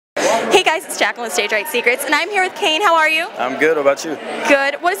Hey guys, it's Jacqueline with Stage Right Secrets, and I'm here with Kane. How are you? I'm good. What about you?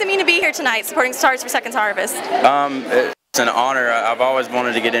 Good. What does it mean to be here tonight supporting Stars for Seconds Harvest? It's an honor. I've always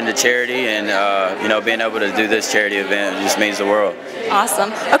wanted to get into charity, and being able to do this charity event just means the world.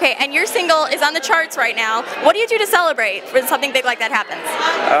 Awesome. Okay, and your single is on the charts right now. What do you do to celebrate when something big like that happens?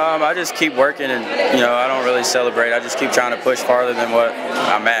 I just keep working, and I don't really celebrate. I just keep trying to push farther than what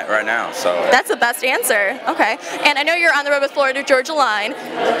I'm at right now. So that's the best answer. Okay, and I know you're on the road with Florida Georgia Line.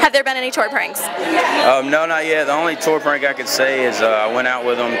 Have there been any tour pranks? No, not yet. The only tour prank I could say is I went out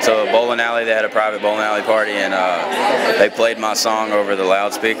with them to a bowling alley. They had a private bowling alley party, and they played my song over the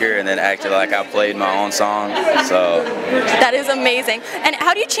loudspeaker and then acted like I played my own song. So that is amazing. And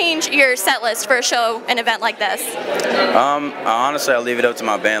how do you change your set list for a show, an event like this? Honestly, I leave it up to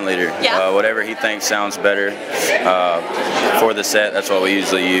my band leader. Yeah. Whatever he thinks sounds better for the set, that's what we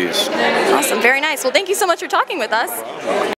usually use. Awesome. Very nice. Well, thank you so much for talking with us.